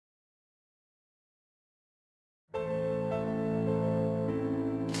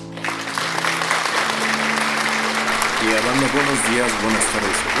banda, buenos días, buenas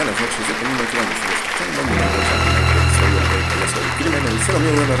tardes o buenas noches, dependiendo de qué banda estén escuchando. Mi nombre es Jack, soy el rey payaso del crimen, el ser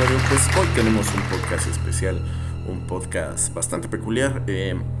amigo de la radio. Pues hoy tenemos un podcast especial, un podcast bastante peculiar.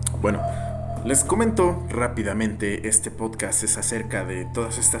 Les comento rápidamente, este podcast es acerca de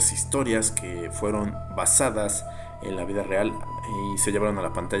todas estas historias que fueron basadas en la vida real y se llevaron a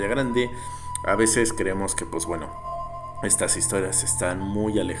la pantalla grande. A veces creemos que estas historias están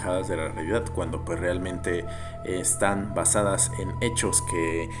muy alejadas de la realidad, cuando pues realmente están basadas en hechos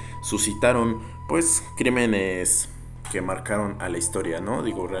que suscitaron pues crímenes que marcaron a la historia, ¿no?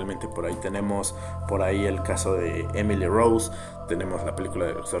 Realmente por ahí tenemos el caso de Emily Rose, tenemos la película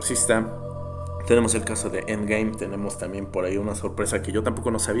del exorcista, tenemos el caso de Endgame, tenemos también por ahí una sorpresa que yo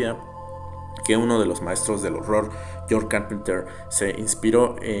tampoco no sabía, que uno de los maestros del horror, John Carpenter, se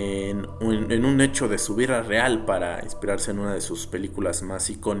inspiró en un hecho de su vida real para inspirarse en una de sus películas más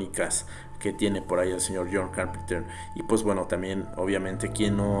icónicas que tiene por ahí el señor John Carpenter. Y pues bueno, también obviamente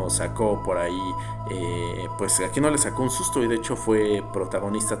quien no sacó por ahí, a quien no le sacó un susto, y de hecho fue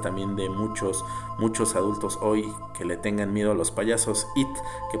protagonista también de muchos adultos hoy que le tengan miedo a los payasos. It,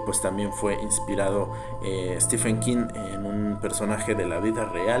 que pues también fue inspirado Stephen King en un personaje de la vida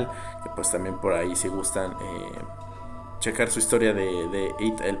real, que pues también por ahí, si gustan checar su historia de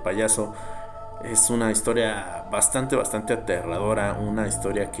It, el payaso. Es una historia bastante aterradora, una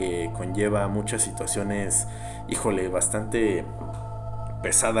historia que conlleva muchas situaciones, bastante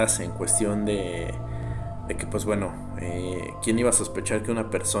pesadas en cuestión de que ¿quién iba a sospechar que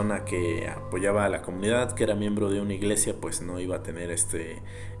una persona que apoyaba a la comunidad, que era miembro de una iglesia, pues no iba a tener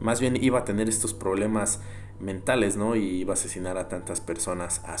más bien iba a tener estos problemas mentales, ¿no? Y iba a asesinar a tantas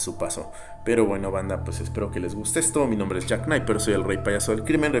personas a su paso. Pero bueno, banda, pues espero que les guste esto. Mi nombre es Jack Knight, pero soy el rey payaso del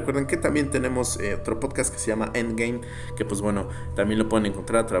crimen. Recuerden que también tenemos otro podcast que se llama Endgame, que también lo pueden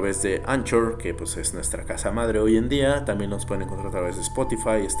encontrar a través de Anchor, que pues es nuestra casa madre hoy en día. También nos pueden encontrar a través de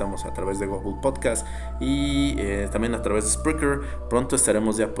Spotify, estamos a través de Google Podcast y también a través de Spreaker. Pronto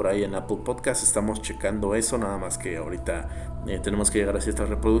estaremos ya por ahí en Apple Podcast, estamos checando eso, nada más que ahorita tenemos que llegar a ciertas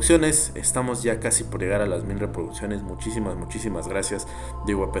reproducciones. Estamos ya casi por llegar a las 1000 reproducciones. Muchísimas gracias.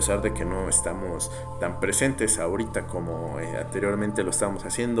 A pesar de que no estamos tan presentes ahorita como anteriormente lo estábamos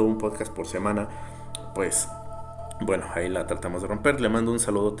haciendo, un podcast por semana, pues bueno, ahí la tratamos de romper. Le mando un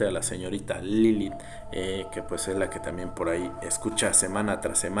saludote a la señorita Lilith, que pues es la que también por ahí escucha semana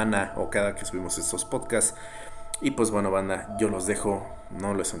tras semana o cada que subimos estos podcasts. Y pues bueno, banda, yo los dejo,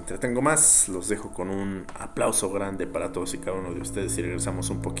 no los entretengo más, los dejo con un aplauso grande para todos y cada uno de ustedes, y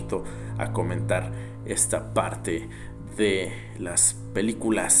regresamos un poquito a comentar esta parte de las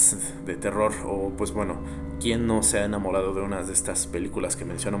películas de terror, o pues bueno, ¿quién no se ha enamorado de una de estas películas que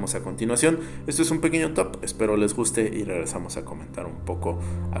mencionamos a continuación? Esto es un pequeño top, espero les guste y regresamos a comentar un poco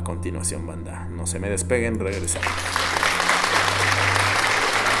a continuación, banda. No se me despeguen, regresamos.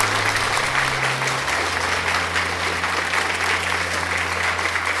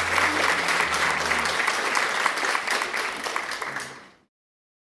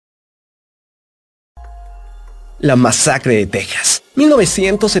 La masacre de Texas,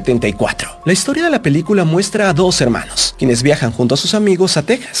 1974. La historia de la película muestra a dos hermanos, quienes viajan junto a sus amigos a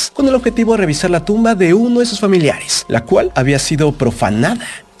Texas, con el objetivo de revisar la tumba de uno de sus familiares, la cual había sido profanada.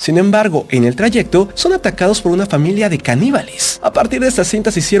 Sin embargo, en el trayecto son atacados por una familia de caníbales. A partir de estas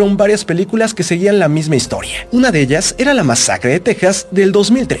cintas se hicieron varias películas que seguían la misma historia. Una de ellas era La masacre de Texas del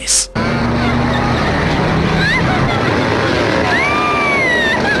 2003.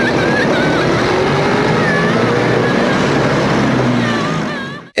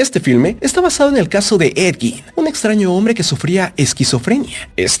 Este filme está basado en el caso de Ed Gein, un extraño hombre que sufría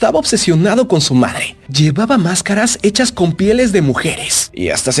esquizofrenia. Estaba obsesionado con su madre, llevaba máscaras hechas con pieles de mujeres y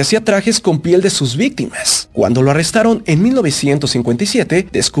hasta se hacía trajes con piel de sus víctimas. Cuando lo arrestaron en 1957,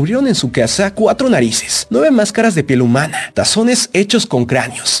 descubrieron en su casa 4 narices, 9 máscaras de piel humana, tazones hechos con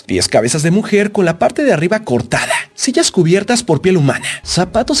cráneos, 10 cabezas de mujer con la parte de arriba cortada, sillas cubiertas por piel humana,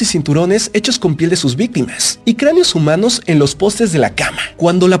 zapatos y cinturones hechos con piel de sus víctimas y cráneos humanos en los postes de la cama.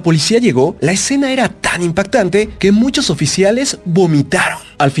 Cuando la policía llegó, la escena era tan impactante que muchos oficiales vomitaron.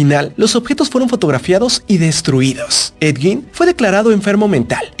 Al final, los objetos fueron fotografiados y destruidos. Ed Gein fue declarado enfermo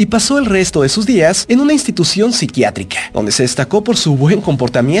mental y pasó el resto de sus días en una institución psiquiátrica, donde se destacó por su buen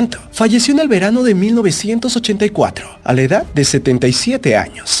comportamiento. Falleció en el verano de 1984, a la edad de 77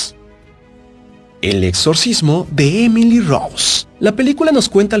 años. El exorcismo de Emily Rose. La película nos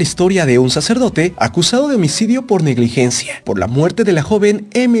cuenta la historia de un sacerdote acusado de homicidio por negligencia por la muerte de la joven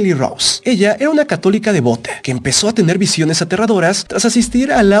Emily Rose. Ella era una católica devota que empezó a tener visiones aterradoras tras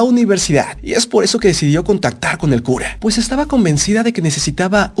asistir a la universidad, y es por eso que decidió contactar con el cura, pues estaba convencida de que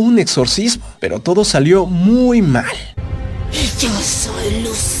necesitaba un exorcismo, pero todo salió muy mal. Y yo soy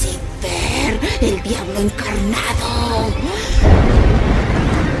Lucifer, el diablo encarnado.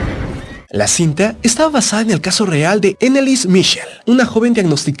 La cinta estaba basada en el caso real de Anneliese Michel, una joven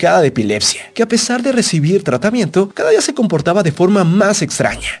diagnosticada de epilepsia, que a pesar de recibir tratamiento, cada día se comportaba de forma más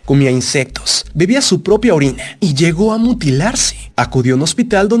extraña. Comía insectos, bebía su propia orina y llegó a mutilarse. Acudió a un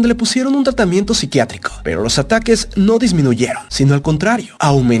hospital donde le pusieron un tratamiento psiquiátrico, pero los ataques no disminuyeron, sino al contrario,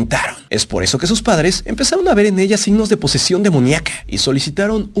 aumentaron. Es por eso que sus padres empezaron a ver en ella signos de posesión demoníaca y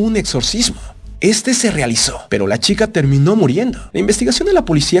solicitaron un exorcismo. Este se realizó, pero la chica terminó muriendo. La investigación de la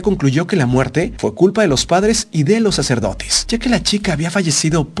policía concluyó que la muerte fue culpa de los padres y de los sacerdotes, ya que la chica había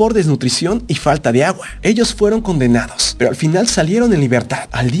fallecido por desnutrición y falta de agua. Ellos fueron condenados, pero al final salieron en libertad.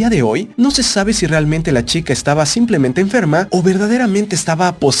 Al día de hoy, no se sabe si realmente la chica estaba simplemente enferma o verdaderamente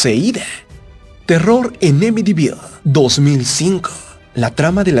estaba poseída. Terror en Amityville, 2005. La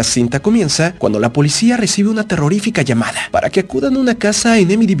trama de la cinta comienza cuando la policía recibe una terrorífica llamada para que acudan a una casa en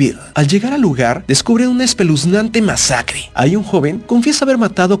Amityville. Al llegar al lugar, descubren una espeluznante masacre. Ahí un joven confiesa haber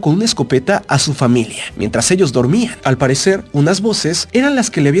matado con una escopeta a su familia, mientras ellos dormían. Al parecer, unas voces eran las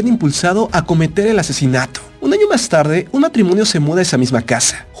que le habían impulsado a cometer el asesinato. Un año más tarde, un matrimonio se muda a esa misma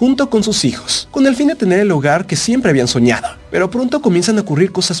casa, junto con sus hijos, con el fin de tener el hogar que siempre habían soñado. Pero pronto comienzan a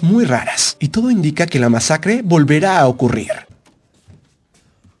ocurrir cosas muy raras, y todo indica que la masacre volverá a ocurrir.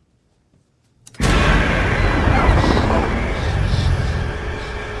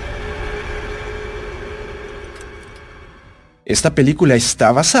 Esta película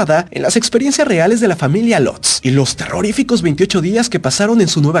está basada en las experiencias reales de la familia Lutz y los terroríficos 28 días que pasaron en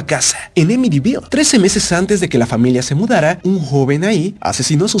su nueva casa, en Amityville. 13 meses antes de que la familia se mudara, un joven ahí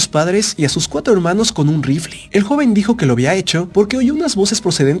asesinó a sus padres y a sus 4 hermanos con un rifle. El joven dijo que lo había hecho porque oyó unas voces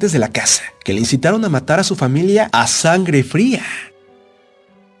procedentes de la casa, que le incitaron a matar a su familia a sangre fría.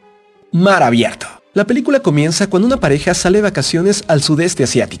 Mar abierto. La película comienza cuando una pareja sale de vacaciones al sudeste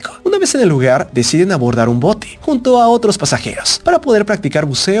asiático. Una vez en el lugar, deciden abordar un bote, junto a otros pasajeros, para poder practicar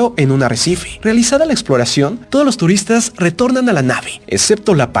buceo en un arrecife. Realizada la exploración, todos los turistas retornan a la nave,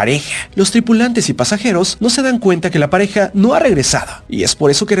 excepto la pareja. Los tripulantes y pasajeros no se dan cuenta que la pareja no ha regresado, y es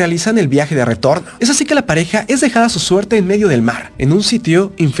por eso que realizan el viaje de retorno. Es así que la pareja es dejada a su suerte en medio del mar, en un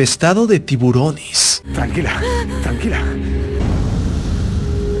sitio infestado de tiburones. Tranquila, tranquila.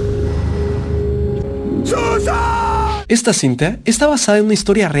 Esta cinta está basada en una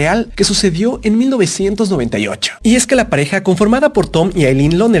historia real que sucedió en 1998. Y es que la pareja, conformada por Tom y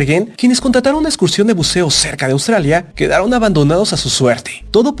Eileen Lonergan, quienes contrataron una excursión de buceo cerca de Australia, quedaron abandonados a su suerte.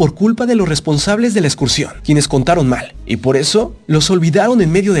 Todo por culpa de los responsables de la excursión, quienes contaron mal, y por eso los olvidaron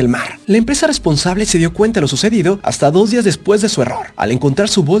en medio del mar. La empresa responsable se dio cuenta de lo sucedido hasta 2 días después de su error, al encontrar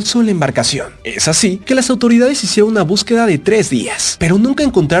su bolso en la embarcación. Es así que las autoridades hicieron una búsqueda de 3 días, pero nunca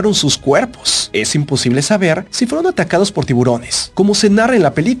encontraron sus cuerpos. Es imposible saber si fueron atacados por tiburones, como se narra en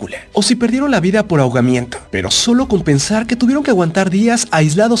la película, o si perdieron la vida por ahogamiento, pero solo con pensar que tuvieron que aguantar días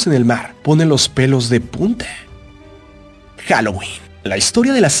aislados en el mar, pone los pelos de punta. Halloween. La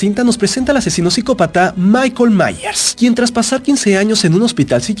historia de la cinta nos presenta al asesino psicópata Michael Myers, quien tras pasar 15 años en un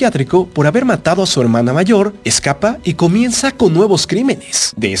hospital psiquiátrico por haber matado a su hermana mayor, escapa y comienza con nuevos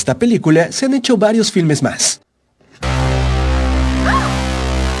crímenes. De esta película se han hecho varios filmes más.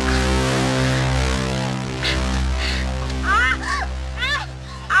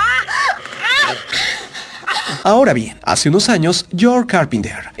 Ahora bien, hace unos años, George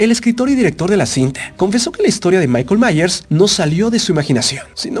Carpenter, el escritor y director de la cinta, confesó que la historia de Michael Myers no salió de su imaginación,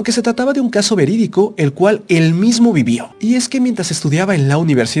 sino que se trataba de un caso verídico el cual él mismo vivió. Y es que mientras estudiaba en la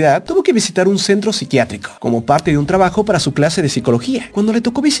universidad, tuvo que visitar un centro psiquiátrico, como parte de un trabajo para su clase de psicología. Cuando le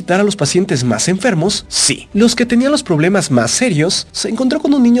tocó visitar a los pacientes más enfermos, sí, los que tenían los problemas más serios, se encontró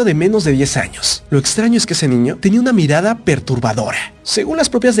con un niño de menos de 10 años. Lo extraño es que ese niño tenía una mirada perturbadora. Según las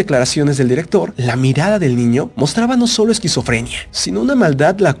propias declaraciones del director, la mirada del niño mostraba no solo esquizofrenia, sino una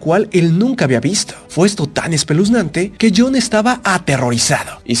maldad la cual él nunca había visto. Fue esto tan espeluznante que John estaba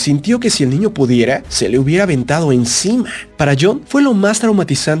aterrorizado y sintió que si el niño pudiera, se le hubiera aventado encima. Para John fue lo más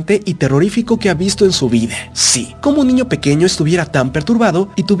traumatizante y terrorífico que ha visto en su vida. Sí, como un niño pequeño estuviera tan perturbado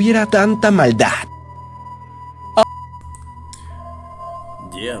y tuviera tanta maldad.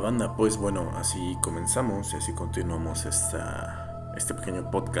 Yeah, banda, pues bueno, así comenzamos y así continuamos este pequeño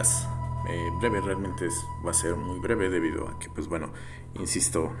podcast. Breve, realmente va a ser muy breve debido a que, pues bueno,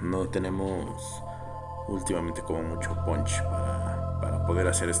 insisto, no tenemos últimamente como mucho punch para poder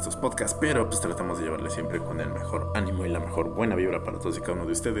hacer estos podcasts, pero pues tratamos de llevarle siempre con el mejor ánimo y la mejor buena vibra para todos y cada uno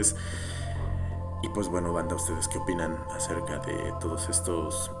de ustedes. Y pues bueno, banda, ¿ustedes qué opinan acerca de todos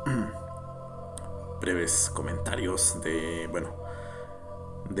estos breves comentarios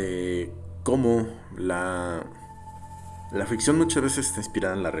de cómo La ficción muchas veces está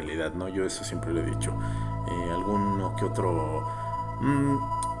inspirada en la realidad, ¿no? Yo eso siempre lo he dicho. Alguno que otro...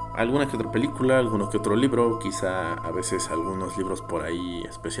 alguna que otra película, alguno que otro libro, quizá a veces algunos libros por ahí,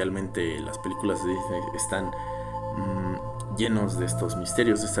 especialmente las películas de Disney, están llenos de estos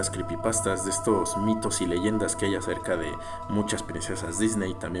misterios, de estas creepypastas, de estos mitos y leyendas que hay acerca de muchas princesas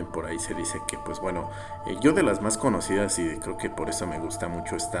Disney. También por ahí se dice que, pues bueno, yo de las más conocidas, y creo que por eso me gusta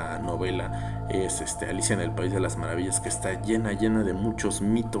mucho esta novela, es Alicia en el País de las Maravillas, que está llena de muchos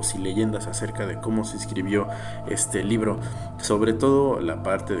mitos y leyendas acerca de cómo se escribió este libro. Sobre todo la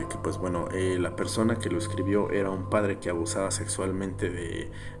parte de que, pues bueno, la persona que lo escribió era un padre que abusaba sexualmente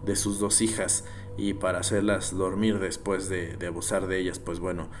de sus dos hijas, y para hacerlas dormir después de abusar de ellas, pues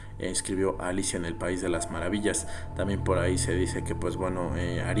bueno, escribió a Alicia en el País de las Maravillas. También por ahí se dice que, pues bueno,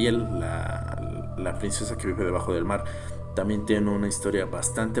 Ariel, la princesa que vive debajo del mar, también tiene una historia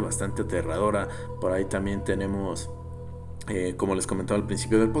bastante aterradora. Por ahí también tenemos, como les comentaba al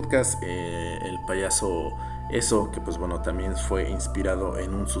principio del podcast, el payaso Eso, que pues bueno, también fue inspirado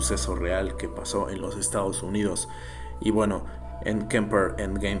en un suceso real que pasó en los Estados Unidos. Y bueno, en Kemper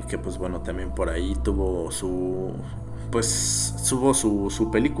Endgame, que pues bueno, también por ahí tuvo su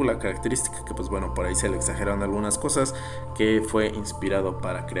película característica, que pues bueno, por ahí se le exageraron algunas cosas, que fue inspirado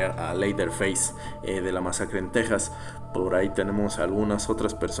para crear a Leatherface de la masacre en Texas. Por ahí tenemos algunas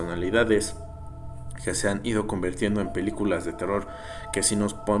otras personalidades que se han ido convirtiendo en películas de terror, que si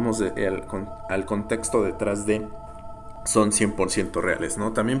nos ponemos al contexto detrás de, son 100% reales,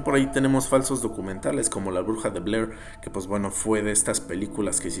 ¿no? También por ahí tenemos falsos documentales como La Bruja de Blair, que pues bueno, fue de estas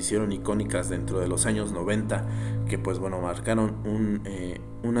películas que se hicieron icónicas dentro de los años 90, que pues bueno, marcaron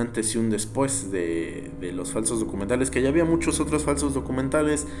un antes y un después de los falsos documentales, que ya había muchos otros falsos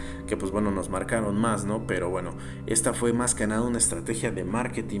documentales que pues bueno, nos marcaron más, ¿no? Pero bueno, esta fue más que nada una estrategia de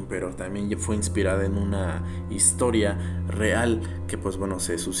marketing, pero también fue inspirada en una historia real que pues bueno,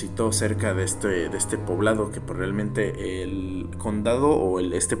 se suscitó cerca de este poblado, que pues realmente el condado o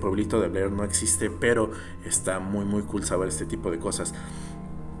este pueblito de Blair no existe, pero está muy cool saber este tipo de cosas.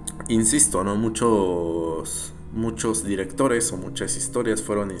 Insisto, ¿no? Muchos directores o muchas historias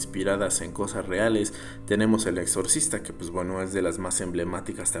fueron inspiradas en cosas reales. Tenemos El Exorcista, que pues bueno, es de las más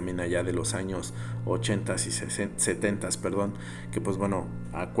emblemáticas también allá de los años 80s y 70s, perdón, que pues bueno,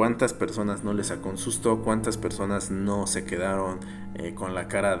 a cuántas personas no les sacó un susto, cuántas personas no se quedaron con la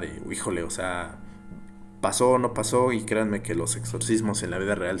cara de, híjole, o sea, pasó o no pasó. Y créanme que los exorcismos en la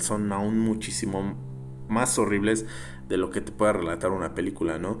vida real son aún muchísimo más horribles de lo que te pueda relatar una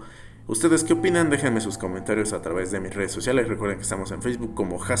película, ¿no? ¿Ustedes qué opinan? Déjenme sus comentarios a través de mis redes sociales. Recuerden que estamos en Facebook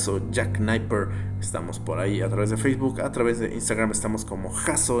como Jaso Jack Sniper. Estamos por ahí a través de Facebook. A través de Instagram estamos como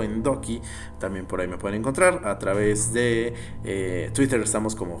Jaso en Doki. También por ahí me pueden encontrar. A través de Twitter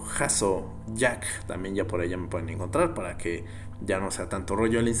estamos como Jaso Jack. También ya por ahí ya me pueden encontrar para que ya no sea tanto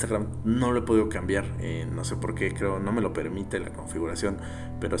rollo. El Instagram no lo he podido cambiar, no sé por qué, creo no me lo permite la configuración,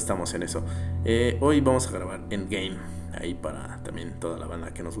 pero estamos en eso. Hoy vamos a grabar Endgame, ahí para también toda la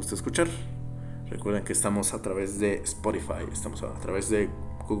banda que nos gusta escuchar. Recuerden que estamos a través de Spotify, estamos a través de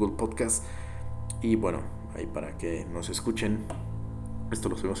Google Podcast, y bueno, ahí para que nos escuchen. Esto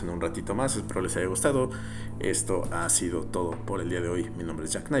lo subimos en un ratito más, espero les haya gustado. Esto ha sido todo por el día de hoy. Mi nombre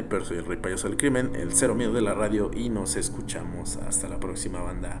es Jack Sniper, soy el rey payaso del crimen, el cero miedo de la radio, y nos escuchamos hasta la próxima,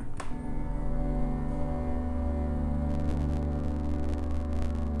 banda.